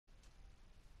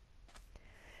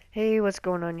Hey, what's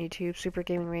going on YouTube? Super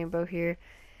Gaming Rainbow here.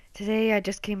 Today I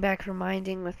just came back from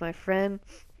minding with my friend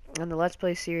on the Let's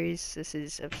Play series. This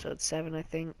is episode 7, I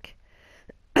think.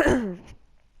 And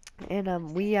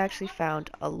we actually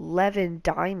found 11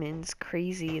 diamonds.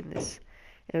 Crazy in this.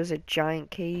 It was a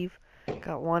giant cave.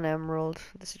 Got one emerald.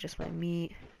 This is just my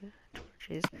meat.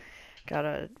 Torches. Got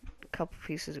a couple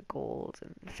pieces of gold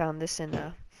and found this in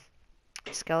a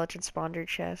skeleton spawner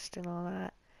chest and all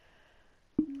that.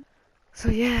 So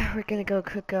yeah, we're gonna go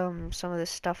cook some of this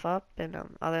stuff up, and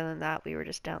other than that, we were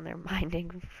just down there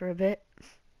minding for a bit.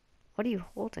 What are you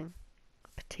holding? A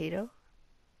potato?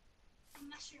 A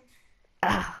mushroom.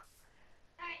 Ah,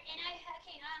 Alright, and I have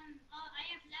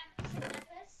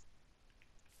lapis.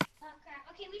 Oh crap.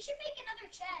 Okay, we should make another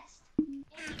chest. And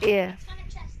there's like yeah. a ton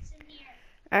of chests in here.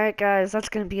 Alright guys, that's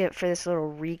gonna be it for this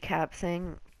little recap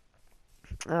thing.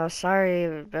 Sorry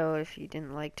about if you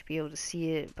didn't like to be able to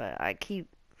see it, but I keep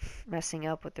messing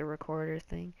up with the recorder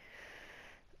thing.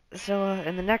 So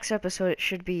in the next episode, it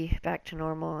should be back to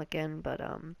normal again, but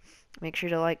make sure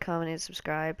to like, comment, and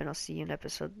subscribe, and I'll see you in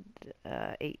episode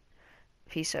 8.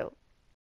 Peace out.